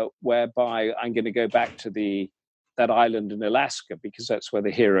 whereby I'm going to go back to that island in Alaska, because that's where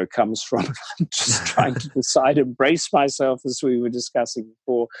the hero comes from. I'm just trying to decide and brace myself, as we were discussing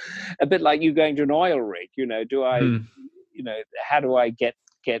before, a bit like you going to an oil rig. Do I, how do I get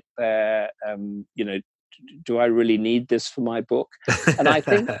there? Do I really need this for my book? And I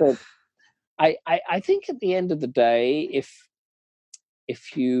think that I think at the end of the day,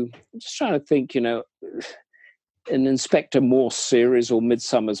 if you, I'm just trying to think, an Inspector Morse series or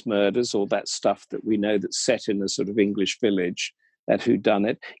Midsummer's Murders or that stuff that we know that's set in a sort of English village, that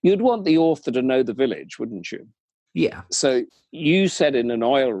whodunit, you'd want the author to know the village, wouldn't you? Yeah. So you said in an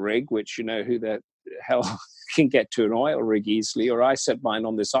oil rig, which who the hell can get to an oil rig easily, or I said mine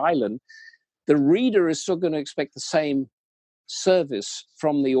on this island, the reader is still going to expect the same service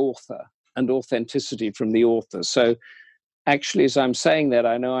from the author and authenticity from the author. So actually, as I'm saying that,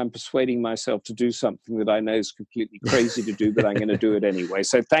 I know I'm persuading myself to do something that I know is completely crazy to do, but I'm going to do it anyway.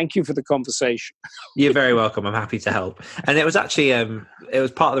 So thank you for the conversation. You're very welcome. I'm happy to help. And it was actually, it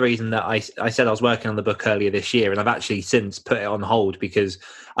was part of the reason that I said I was working on the book earlier this year, and I've actually since put it on hold because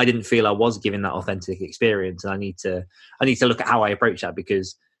I didn't feel I was giving that authentic experience. And I need to look at how I approach that,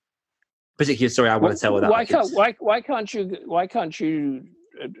 because particularly the story I want to tell without. Why can't you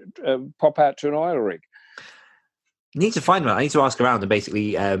pop out to an oil rig? Need to find one. I need to ask around and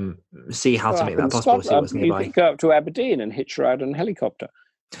basically see how to make that possible. See what's nearby. You can go up to Aberdeen and hitch a ride on a helicopter.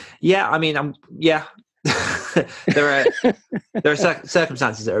 Yeah, I mean, there are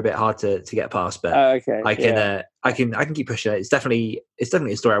circumstances that are a bit hard to get past, but okay, I can keep pushing it. It's definitely a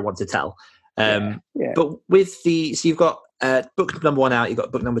story I want to tell. Yeah. But with so you've got book number 1 out, you've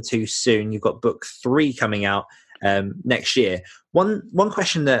got book number 2 soon, you've got book 3 coming out next year. One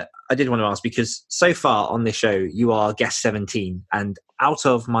question that I did want to ask, because so far on this show you are guest 17, and out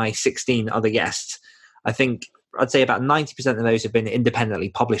of my 16 other guests, I think I'd say about 90% of those have been independently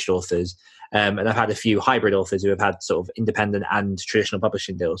published authors, and I've had a few hybrid authors who have had sort of independent and traditional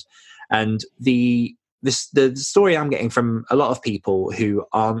publishing deals. And the story I'm getting from a lot of people who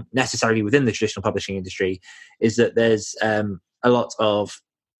aren't necessarily within the traditional publishing industry is that there's a lot of,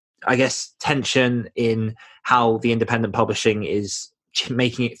 I guess, tension in how the independent publishing is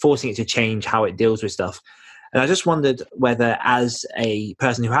forcing it to change how it deals with stuff. And I just wondered whether, as a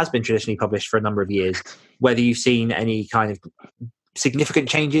person who has been traditionally published for a number of years, whether you've seen any kind of significant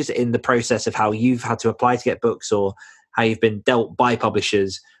changes in the process of how you've had to apply to get books, or how you've been dealt by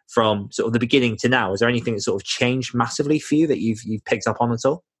publishers from sort of the beginning to now. Is there anything that sort of changed massively for you that you've picked up on at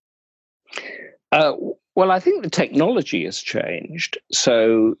all? Well, I think the technology has changed.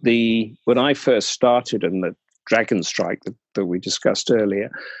 So when I first started in the Dragon Strike that we discussed earlier,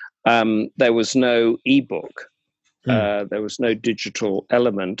 there was no ebook, there was no digital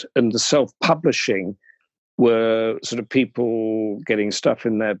element, and the self-publishing were sort of people getting stuff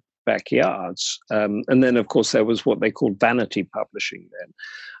in their backyards. And then, of course, there was what they called vanity publishing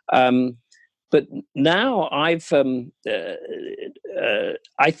then. But now I think that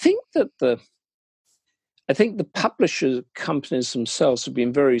I think the publisher companies themselves have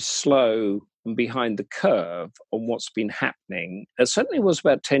been very slow and behind the curve on what's been happening. It certainly was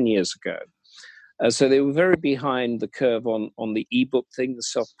about 10 years ago. So they were very behind the curve on the ebook thing, the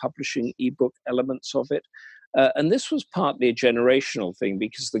self-publishing ebook elements of it. And this was partly a generational thing,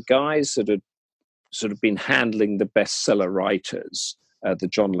 because the guys that had sort of been handling the bestseller writers, the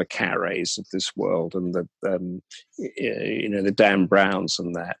John le Carrés of this world, and the Dan Browns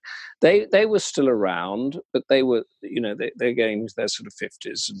and that, they were still around, but they were, they're getting into their sort of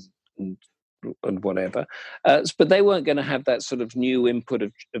 50s and whatever. But they weren't going to have that sort of new input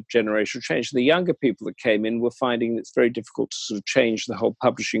of generational change. The younger people that came in were finding it's very difficult to sort of change the whole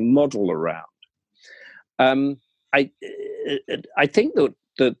publishing model around. I think that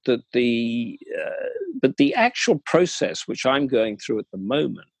the actual process which I'm going through at the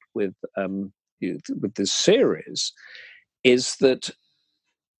moment with this series is that,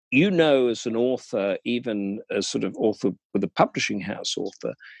 as an author, even a sort of author with a publishing house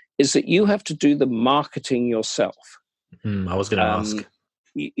author, is that you have to do the marketing yourself. I was going to ask.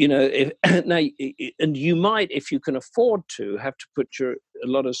 And you might, if you can afford to, have to put your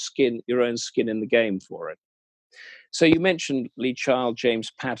own skin in the game for it. So you mentioned Lee Child,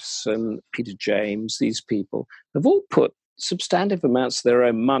 James Patterson, Peter James. These people have all put substantive amounts of their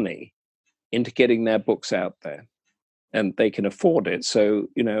own money into getting their books out there, and they can afford it. So,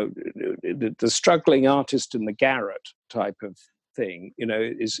 the struggling artist in the garret type of thing,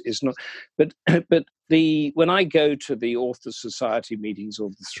 is not. But when I go to the Author Society meetings or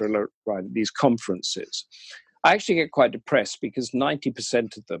the thriller writer, these conferences, I actually get quite depressed, because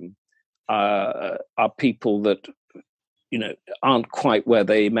 90% of them are people that aren't quite where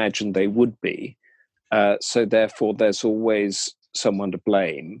they imagined they would be. So therefore, there's always someone to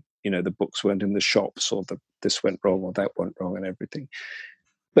blame. The books weren't in the shops, or this went wrong, or that went wrong, and everything.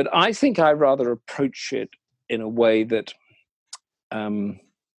 But I think I rather approach it in a way that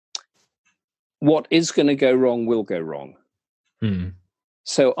what is going to go wrong will go wrong.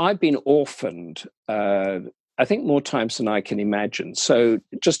 So I've been orphaned I think more times than I can imagine. So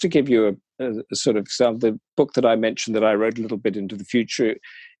just to give you a sort of example, the book that I mentioned that I wrote a little bit into the future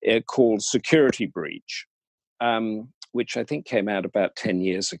called Security Breach, which I think came out about 10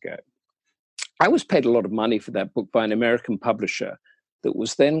 years ago. I was paid a lot of money for that book by an American publisher that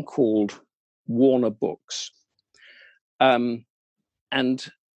was then called Warner Books. And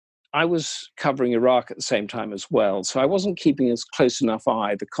I was covering Iraq at the same time as well, so I wasn't keeping a close enough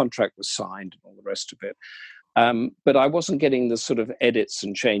eye. The contract was signed and all the rest of it. But I wasn't getting the sort of edits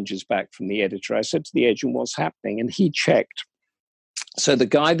and changes back from the editor. I said to the agent, what's happening? And he checked. So the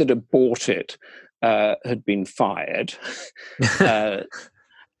guy that had bought it had been fired.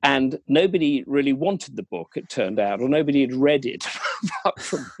 And nobody really wanted the book, it turned out, or nobody had read it apart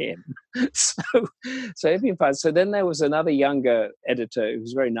from him. So it'd been fine. So then there was another younger editor who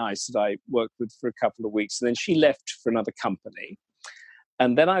was very nice that I worked with for a couple of weeks. And then she left for another company.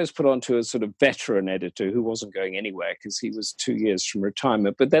 And then I was put onto a sort of veteran editor who wasn't going anywhere because he was 2 years from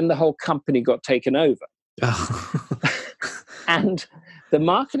retirement. But then the whole company got taken over. And the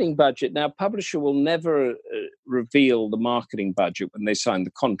marketing budget, now publisher will never reveal the marketing budget when they sign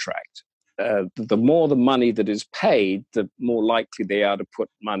the contract. The more the money that is paid, the more likely they are to put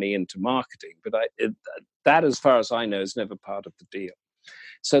money into marketing. But that, as far as I know, is never part of the deal.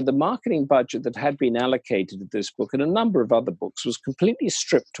 So the marketing budget that had been allocated to this book and a number of other books was completely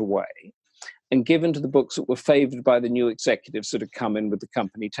stripped away and given to the books that were favored by the new executives that had come in with the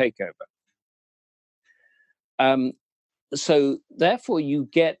company takeover. So therefore you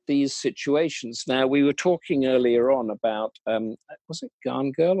get these situations. Now, we were talking earlier on about, was it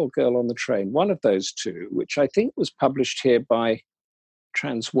Gone Girl or Girl on the Train? One of those two, which I think was published here by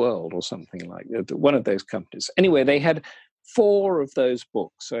Transworld or something like that, one of those companies. Anyway, they had 4 of those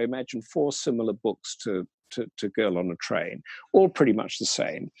books. So imagine 4 similar books to Girl on a Train, all pretty much the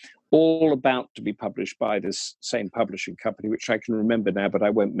same, all about to be published by this same publishing company, which I can remember now, but I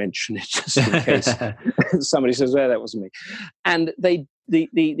won't mention it just in case somebody says, well, that wasn't me. And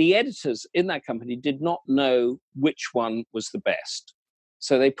the editors in that company did not know which one was the best.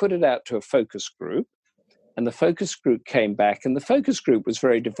 So they put it out to a focus group, and the focus group came back, and the focus group was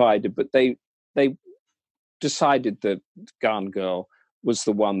very divided, but they decided that Gone Girl was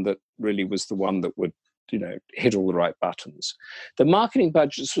the one that really was the one that would, hit all the right buttons. The marketing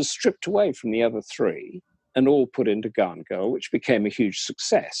budgets were stripped away from the other 3 and all put into Gone Girl, which became a huge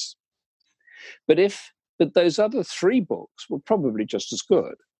success. But those other 3 books were probably just as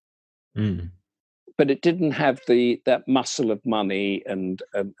good. But it didn't have that muscle of money and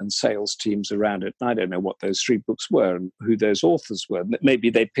sales teams around it. And I don't know what those 3 books were and who those authors were. Maybe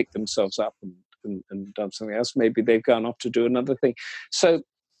they picked themselves up and done something else. Maybe they've gone off to do another thing. So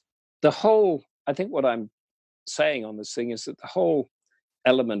I think what I'm saying on this thing is that the whole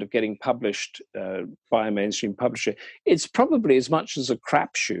element of getting published by a mainstream publisher, it's probably as much as a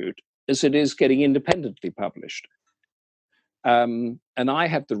crapshoot as it is getting independently published. And I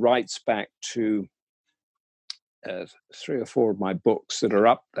have the rights back to 3 or 4 of my books that are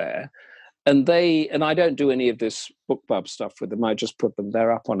up there. And I don't do any of this BookBub stuff with them. I just put them,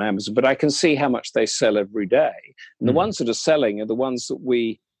 they're up on Amazon. But I can see how much they sell every day. And the ones that are selling are the ones that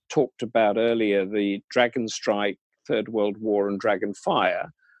we talked about earlier, the Dragon Strike, Third World War, and Dragonfire,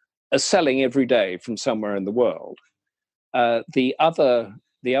 are selling every day from somewhere in the world. The other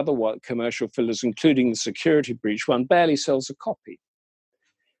commercial fillers, including the Security Breach one, barely sells a copy.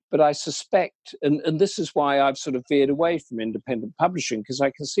 But I suspect, and this is why I've sort of veered away from independent publishing, because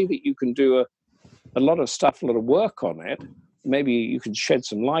I can see that you can do a lot of stuff, a lot of work on it. Maybe you can shed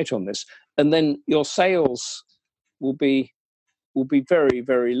some light on this, and then your sales will be very,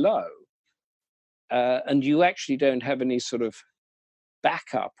 very low. And you actually don't have any sort of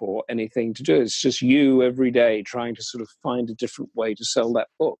backup or anything to do. It's just you every day trying to sort of find a different way to sell that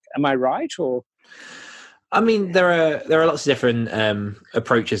book. Am I right? Or I mean, there are lots of different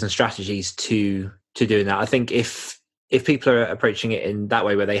approaches and strategies to doing that. I think if people are approaching it in that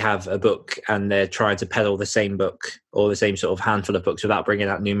way, where they have a book and they're trying to peddle the same book or the same sort of handful of books without bringing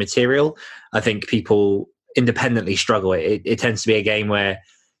out new material, I think people independently struggle. It tends to be a game where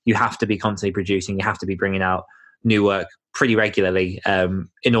you have to be constantly producing, you have to be bringing out new work pretty regularly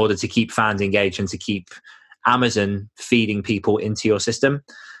in order to keep fans engaged and to keep Amazon feeding people into your system.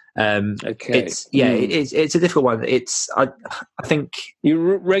 Okay. It's a difficult one. I think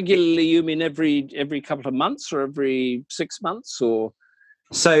you regularly, you mean every couple of months or every 6 months or?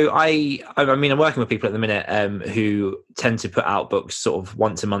 So I mean, I'm working with people at the minute who tend to put out books sort of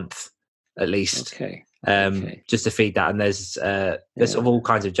once a month at least. Okay. Just to feed that, and there's sort of all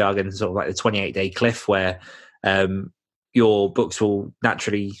kinds of jargon, sort of like the 28-day cliff, where your books will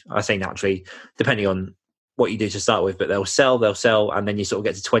naturally, I say naturally, depending on what you do to start with, but they'll sell, and then you sort of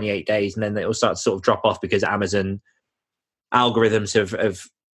get to 28 days, and then it will start to sort of drop off because Amazon algorithms have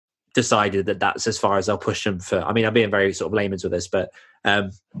decided that that's as far as they'll push them for. I mean, I'm being very sort of layman's with this, but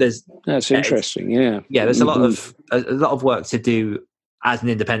that's interesting. Yeah, there's a lot of work to do as an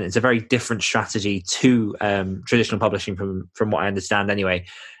independent. It's a very different strategy to traditional publishing, from what I understand, anyway.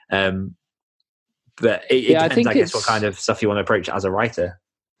 But it depends, I guess, what kind of stuff you want to approach as a writer.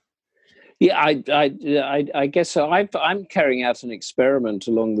 Yeah, I guess so. I'm carrying out an experiment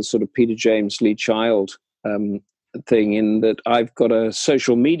along the sort of Peter James Lee Child thing, in that I've got a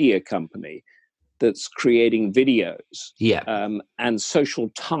social media company that's creating videos. Yeah. And social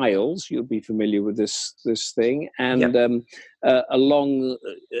tiles, you'll be familiar with this thing, and along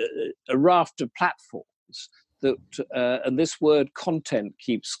a raft of platforms. That and this word content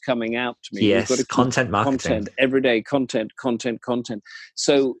keeps coming out to me. Yes, content marketing. Content, everyday content.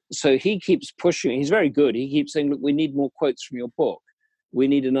 So he keeps pushing. He's very good. He keeps saying, look, we need more quotes from your book. We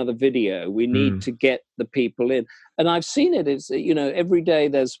need another video. We need to get the people in. And I've seen it. It's, every day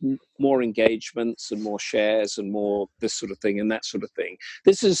there's more engagements and more shares and more this sort of thing and that sort of thing.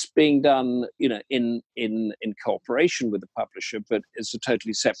 This is being done, in cooperation with the publisher, but it's a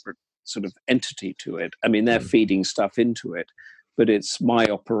totally separate sort of entity to it. I mean, they're feeding stuff into it, but it's my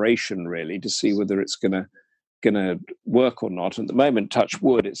operation really to see whether it's going to work or not. At the moment, touch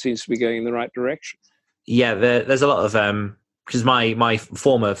wood, it seems to be going in the right direction. Yeah, there's a lot of because my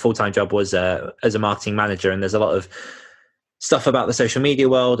former full-time job was as a marketing manager, and there's a lot of stuff about the social media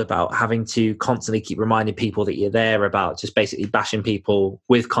world, about having to constantly keep reminding people that you're there, about just basically bashing people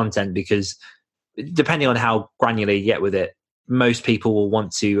with content, because depending on how granular you get with it, most people will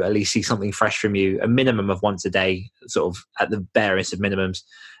want to at least see something fresh from you, a minimum of once a day, sort of at the barest of minimums,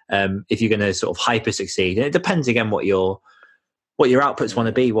 if you're going to sort of hyper succeed. And it depends again what your outputs want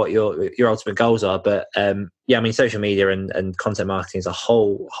to be, what your ultimate goals are. But I mean, social media and content marketing is a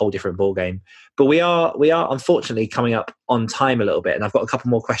whole different ballgame. But we are unfortunately coming up on time a little bit, and I've got a couple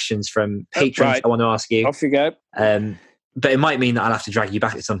more questions from patrons I want to ask you. Off you go. But it might mean that I'll have to drag you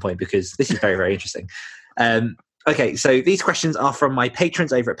back at some point, because this is very, very interesting. Okay, so these questions are from my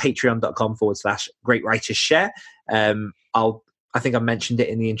patrons over at patreon.com/greatwritersshare. I think I mentioned it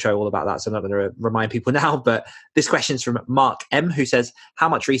in the intro all about that, so I'm not going to remind people now. But this question is from Mark M, who says, how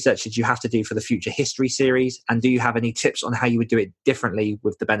much research did you have to do for the Future History series? And do you have any tips on how you would do it differently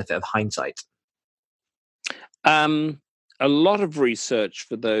with the benefit of hindsight? A lot of research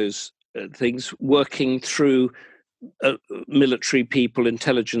for those things, working through military people,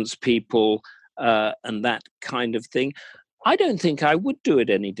 intelligence people, and that kind of thing. I don't think I would do it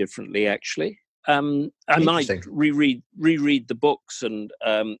any differently, actually. I might reread the books and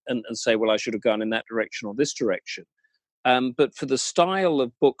say, well, I should have gone in that direction or this direction. But for the style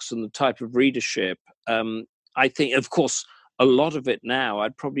of books and the type of readership, I think, of course, a lot of it now,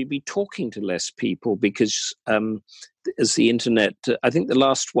 I'd probably be talking to less people, because as the internet, I think the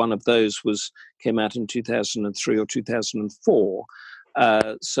last one of those came out in 2003 or 2004.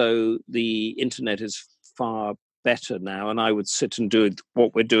 So the internet is far better now, and I would sit and do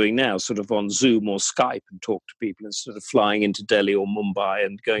what we're doing now, sort of on Zoom or Skype, and talk to people instead of flying into Delhi or Mumbai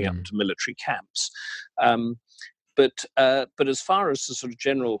and going up to military camps. But as far as the sort of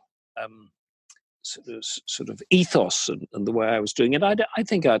general sort of ethos and the way I was doing it, I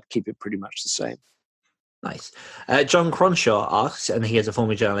think I'd keep it pretty much the same. Nice. John Cronshaw asks, and he is a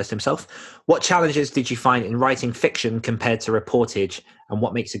former journalist himself, what challenges did you find in writing fiction compared to reportage, and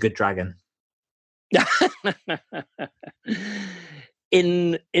what makes a good dragon?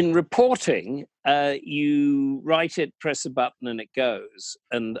 In reporting, you write it, press a button, and it goes.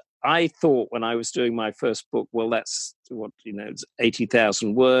 And I thought when I was doing my first book, well, that's it's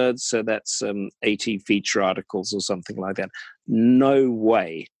 80,000 words, so that's 80 feature articles or something like that. No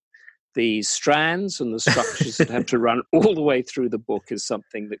way. The strands and the structures that have to run all the way through the book is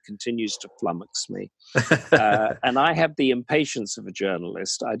something that continues to flummox me. And I have the impatience of a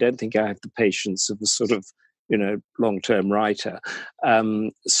journalist. I don't think I have the patience of a sort of, long-term writer.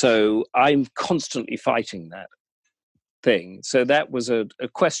 So I'm constantly fighting that thing. So that was a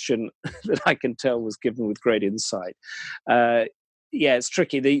question that I can tell was given with great insight. It's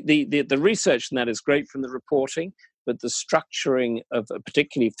tricky. The research in that is great from the reporting, but the structuring of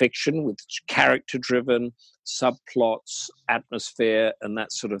particularly fiction with character-driven subplots, atmosphere, and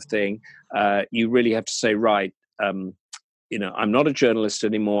that sort of thing, you really have to say, right, I'm not a journalist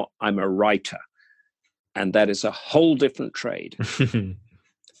anymore, I'm a writer. And that is a whole different trade.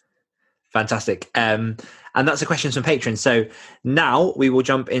 Fantastic. And that's a question from patrons. So now we will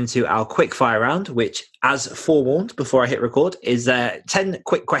jump into our quick fire round, which, as forewarned before I hit record, is 10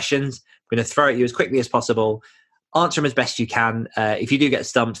 quick questions, I'm going to throw at you as quickly as possible. Answer them as best you can. If you do get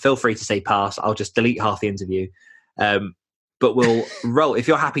stumped, feel free to say pass. I'll just delete half the interview. But we'll roll. If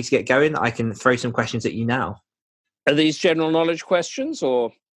you're happy to get going, I can throw some questions at you now. Are these general knowledge questions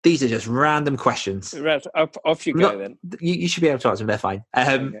or? These are just random questions. Off you go then. You should be able to answer them. They're fine.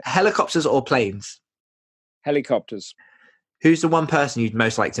 Okay. Helicopters or planes? Helicopters. Who's the one person you'd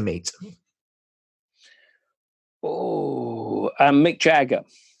most like to meet? Oh, Mick Jagger.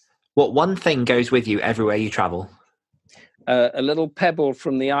 What one thing goes with you everywhere you travel? A little pebble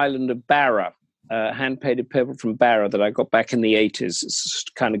from the island of Barra, hand-painted pebble from Barra that I got back in the 80s. It's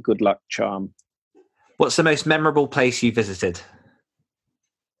kind of good luck charm. What's the most memorable place you visited?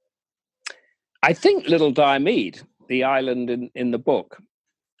 I think Little Diomede, the island in the book,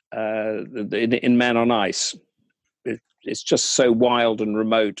 in Man on Ice. It's just so wild and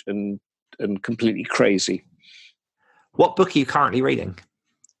remote and completely crazy. What book are you currently reading?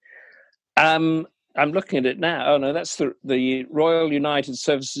 I'm looking at it now. Oh no, that's the Royal United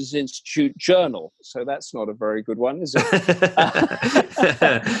Services Institute Journal. So that's not a very good one, is it?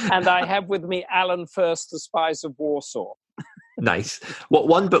 And I have with me Alan First, The Spies of Warsaw. Nice. What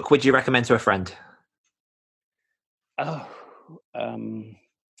one book would you recommend to a friend?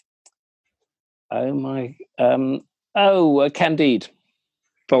 Candide.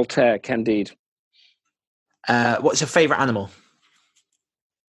 Voltaire, Candide. What's your favourite animal?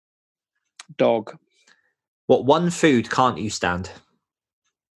 Dog. What one food can't you stand?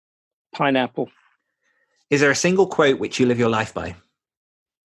 Pineapple. Is there a single quote which you live your life by?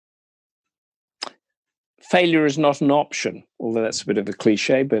 Failure is not an option, although that's a bit of a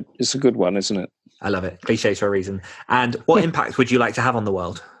cliche, but it's a good one, isn't it? I love it. Cliches for a reason. And what impact would you like to have on the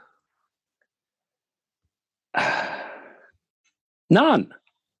world? None.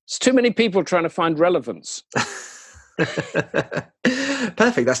 It's too many people trying to find relevance.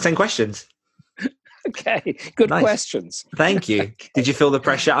 Perfect. That's 10 questions. Okay. Good Nice. Questions. Thank you. Okay. Did you feel the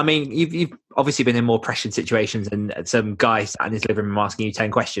pressure? I mean, you've obviously been in more pressured situations and some guy sat in his living room asking you 10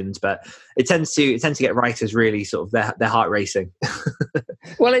 questions, but it tends to get writers really sort of their heart racing.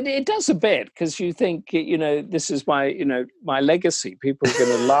 Well, it does a bit because you think, this is my legacy. People are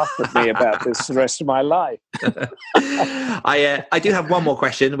going to laugh at me about this the rest of my life. I do have one more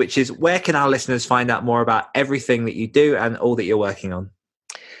question, which is where can our listeners find out more about everything that you do and all that you're working on?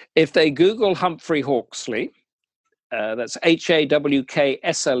 If they Google Humphrey Hawksley, that's Hawksley, my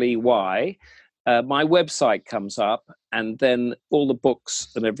website comes up and then all the books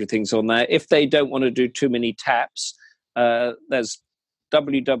and everything's on there. If they don't want to do too many taps, there's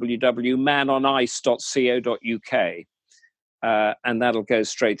www.manonice.co.uk, and that'll go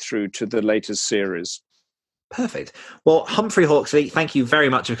straight through to the latest series. Perfect. Well, Humphrey Hawksley, thank you very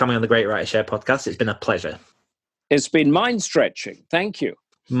much for coming on the Great Writer Share podcast. It's been a pleasure. It's been mind-stretching. Thank you.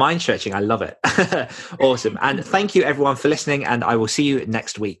 Mind stretching. I love it. Awesome. And thank you everyone for listening, and I will see you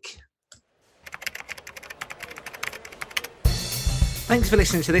next week. Thanks for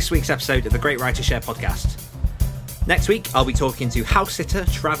listening to this week's episode of the Great Writer Share podcast. Next week, I'll be talking to house sitter,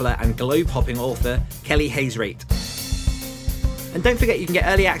 traveller and globe-hopping author Kelly Hayes-Raitt. And don't forget you can get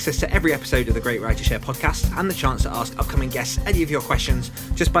early access to every episode of the Great Writer Share podcast and the chance to ask upcoming guests any of your questions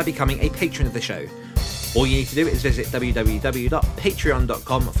just by becoming a patron of the show. All you need to do is visit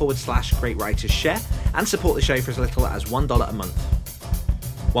www.patreon.com/greatwritershare and support the show for as little as $1 a month.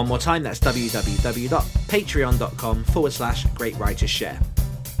 One more time, that's www.patreon.com/greatwritershare.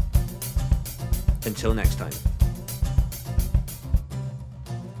 Until next time.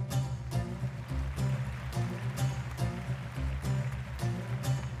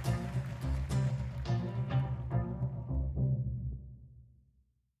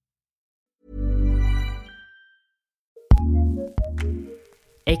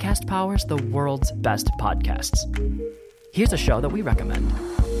 Acast powers the world's best podcasts. Here's a show that we recommend.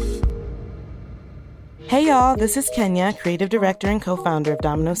 Hey y'all, this is Kenya, creative director and co-founder of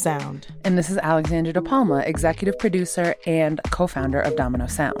Domino Sound. And this is Alexandra De Palma, executive producer and co-founder of Domino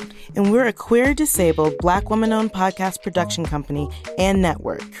Sound. And we're a queer, disabled, Black woman-owned podcast production company and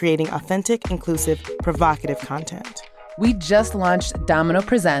network, creating authentic, inclusive, provocative content. We just launched Domino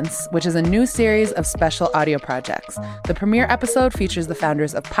Presents, which is a new series of special audio projects. The premiere episode features the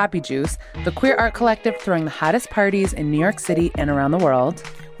founders of Poppy Juice, the queer art collective throwing the hottest parties in New York City and around the world.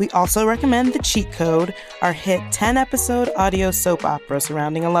 We also recommend The Cheat Code, our hit 10-episode audio soap opera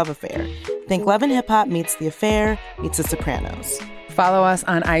surrounding a love affair. Think Love and Hip Hop meets The Affair meets The Sopranos. Follow us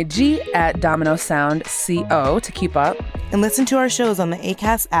on IG at Domino Sound CO to keep up. And listen to our shows on the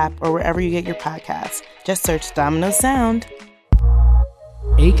Acast app or wherever you get your podcasts. Just search Domino Sound.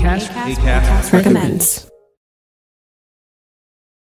 Acast recommends.